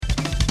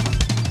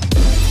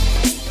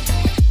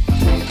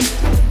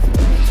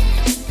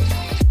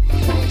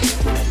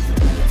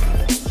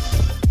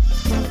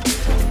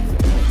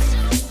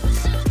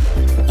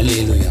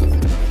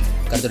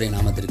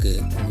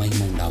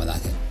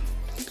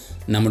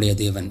நம்முடைய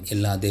தேவன்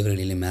எல்லா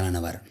தேவர்களிலும்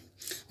மேலானவர்.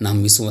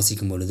 நாம்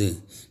விசுவாசிக்கும் பொழுது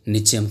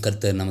நிச்சயம்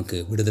கர்த்தர் நமக்கு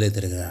விடுதலை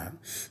தருகிறார்.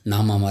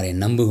 நாம் அவரை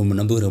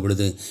நம்புகிற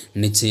பொழுது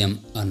நிச்சயம்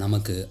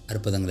நமக்கு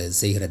அற்புதங்களை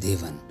செய்கிற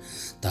தேவன்.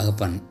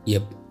 தகப்பன்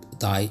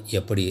தாய்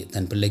எப்படி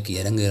தன் பிள்ளைக்கு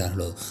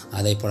இறங்குகிறார்களோ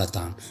அதை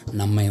போலத்தான்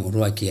நம்மை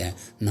உருவாக்கிய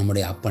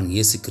நம்முடைய அப்பன்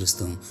இயேசு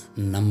கிறிஸ்து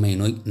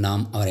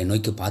நாம் அவரை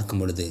நோக்கி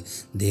பார்க்கும் பொழுது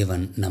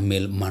தேவன்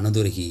நம்மேல்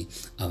மனதுருகி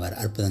அவர்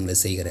அற்புதங்களை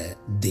செய்கிற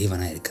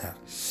தேவனாக இருக்கிறார்.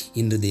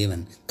 இன்று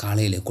தேவன்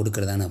காலையில்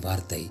கொடுக்கிறதான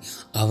வார்த்தை,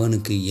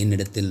 அவனுக்கு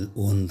என்னிடத்தில்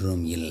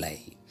ஒன்றும் இல்லை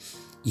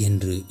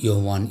என்று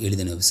யோவான்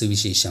எழுதின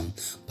சுவிசேஷம்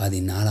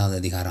 14வது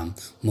அதிகாரம்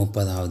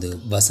 30வது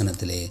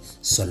வசனத்திலே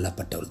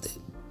சொல்லப்பட்டுள்ளது.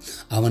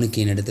 அவனுக்கு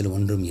என்னிடத்தில்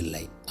ஒன்றும்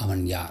இல்லை.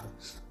 அவன் யார்?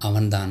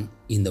 அவன்தான்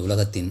இந்த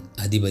உலகத்தின்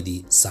அதிபதி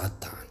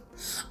சாத்தான்.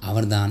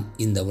 அவன்தான்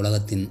இந்த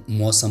உலகத்தின்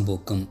மோசம்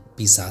போக்கும்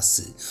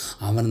பிசாசு.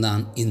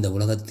 அவன்தான் இந்த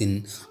உலகத்தின்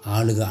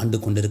ஆண்டு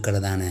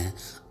கொண்டிருக்கிறதான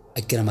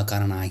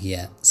அக்கிரமக்காரனாகிய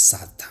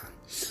சாத்தான்.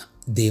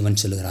 தேவன்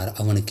சொல்கிறார்,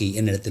 அவனுக்கு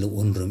என்னிடத்தில்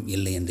ஒன்றும்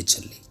இல்லை என்று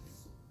சொல்லி.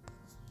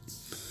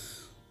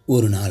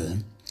 ஒரு நாள்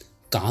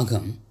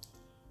காகம்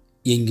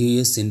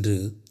எங்கேயோ சென்று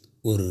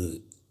ஒரு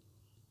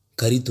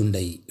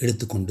கரித்துண்டை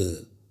எடுத்துக்கொண்டு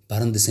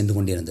பறந்து சென்று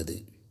கொண்டிருந்தது.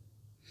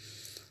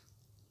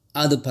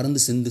 அது பறந்து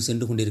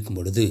சென்று கொண்டிருக்கும்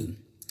பொழுது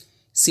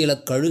சில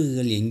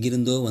கழுகுகள்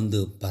எங்கிருந்தோ வந்து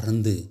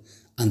பறந்து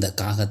அந்த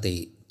காகத்தை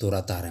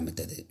துரத்த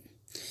ஆரம்பித்தது.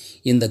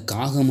 இந்த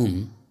காகமும்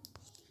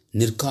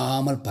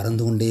நிற்காமல்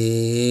பறந்து கொண்டே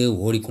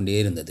ஓடிக்கொண்டே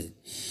இருந்தது.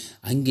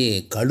 அங்கே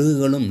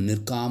கழுகுகளும்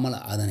நிற்காமல்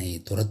அதனை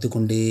துரத்து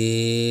கொண்டே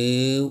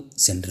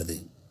சென்றது.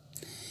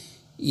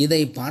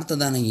 இதை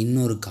பார்த்ததான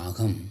இன்னொரு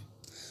காகம்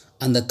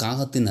அந்த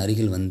காகத்தின்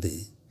அருகில் வந்து,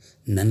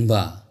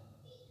 நண்பா,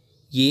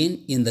 ஏன்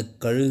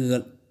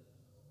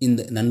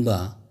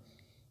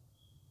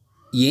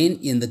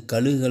இந்த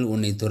கழுகுகள்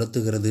உன்னை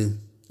துரத்துகிறது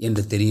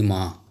என்று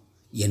தெரியுமா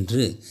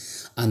என்று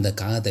அந்த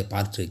காகத்தை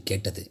பார்த்து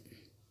கேட்டது.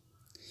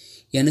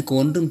 எனக்கு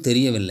ஒன்றும்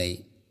தெரியவில்லை,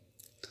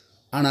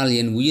 ஆனால்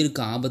என்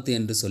உயிருக்கு ஆபத்து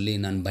என்று சொல்லி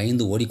நான்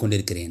பயந்து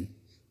ஓடிக்கொண்டிருக்கிறேன்.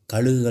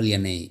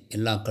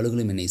 எல்லா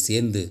கழுகுகளும் என்னை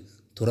சேர்ந்து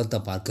துரத்த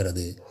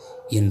பார்க்கிறது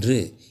என்று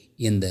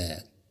இந்த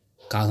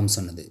காகம்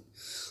சொன்னது.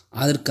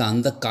 அதற்கு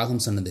அந்த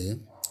காகம் சொன்னது,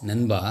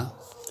 நண்பா,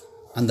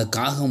 அந்த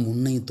காகம்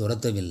உன்னை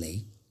துரத்தவில்லை.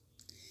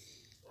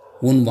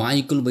 உன்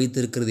வாய்க்குள்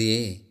வைத்திருக்கிறதையே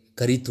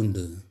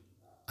கரித்துண்டு,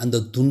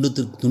 அந்த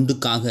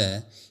துண்டுக்காக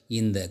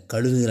இந்த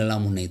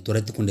கழுகுகளெல்லாம் உன்னை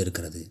துரைத்து கொண்டு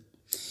இருக்கிறது.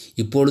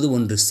 இப்பொழுது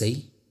ஒன்று செய்,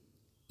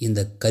 இந்த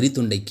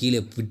கரித்துண்டை கீழே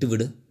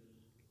விட்டுவிடு,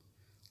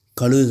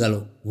 கழுகுகள்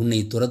உன்னை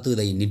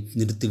துரத்துவதை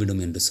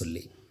நிறுத்திவிடும் என்று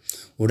சொல்லி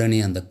உடனே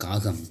அந்த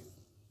காகம்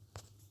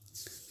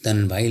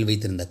தன் வாயில்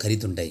வைத்திருந்த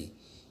கரித்துண்டை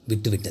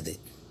விட்டுவிட்ட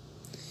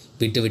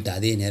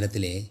அதே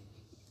நேரத்திலே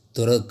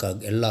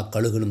எல்லா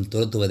கழுகுகளும்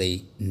துரத்துவதை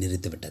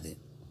நிறுத்திவிட்டது.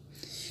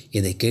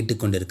 இதை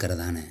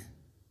கேட்டுக்கொண்டிருக்கிறதான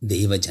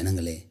தெய்வ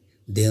ஜனங்களே,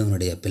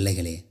 தேவனுடைய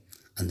பிள்ளைகளே,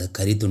 அந்த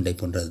கரித்துண்டை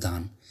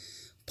போன்றதுதான்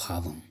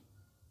பாவம்,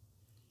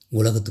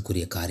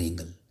 உலகத்துக்குரிய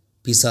காரியங்கள்,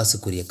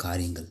 பிசாசுக்குரிய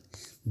காரியங்கள்,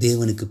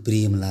 தேவனுக்கு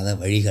பிரியமில்லாத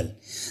வழிகள்,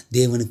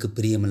 தேவனுக்கு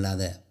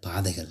பிரியமில்லாத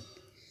பாதைகள்.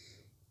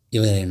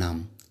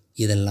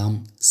 இதெல்லாம்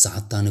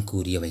சாத்தானுக்கு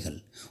உரியவைகள்,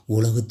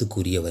 உலகத்துக்கு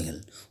உரியவைகள்,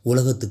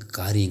 உலகத்துக்கு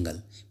காரியங்கள்,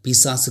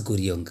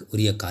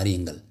 பிசாசுக்குரிய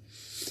காரியங்கள்.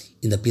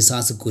 இந்த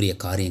பிசாசுக்குரிய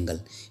காரியங்கள்,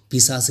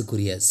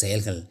 பிசாசுக்குரிய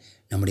செயல்கள்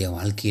நம்முடைய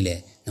வாழ்க்கையில்,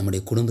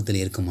 நம்முடைய குடும்பத்தில்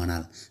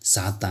இருக்குமானால்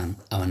சாத்தான்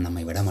அவன்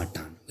நம்மை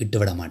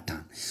விட்டுவிட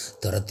மாட்டான்,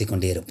 துரத்தி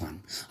கொண்டே இருப்பான்.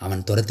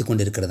 அவன் துரத்தி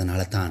கொண்டு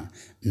இருக்கிறதுனால தான்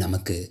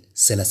நமக்கு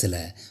சில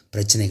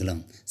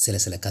பிரச்சனைகளும்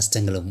சில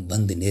கஷ்டங்களும்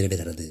வந்து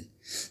நேரிடுகிறது.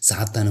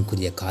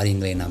 சாத்தானுக்குரிய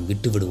காரியங்களை நாம்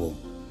விட்டுவிடுவோம்.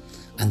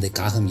 அந்த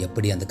காகம்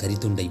எப்படி அந்த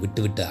கரித்துண்டை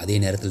விட்டுவிட்டு அதே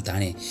நேரத்தில்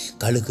தானே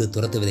கழுகு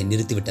துரத்துவதை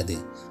நிறுத்திவிட்டது,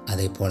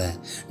 அதே போல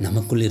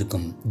நமக்குள்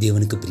இருக்கும்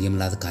தேவனுக்கு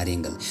பிரியமில்லாத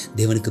காரியங்கள்,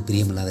 தேவனுக்கு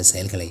பிரியமில்லாத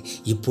செயல்களை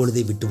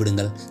இப்பொழுதே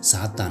விட்டுவிடுங்கள்.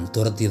 சாத்தான்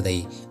துரத்தியதை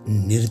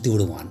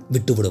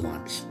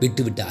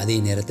விட்டுவிட்டு அதே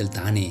நேரத்தில்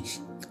தானே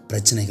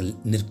பிரச்சனைகள்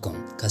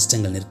நிற்கும்,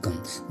 கஷ்டங்கள் நிற்கும்.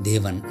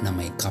 தேவன்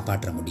நம்மை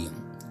காப்பாற்ற முடியும்.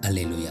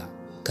 அல்லேலூயா.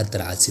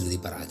 கர்த்தர்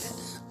ஆசீர்வதிப்பாராக.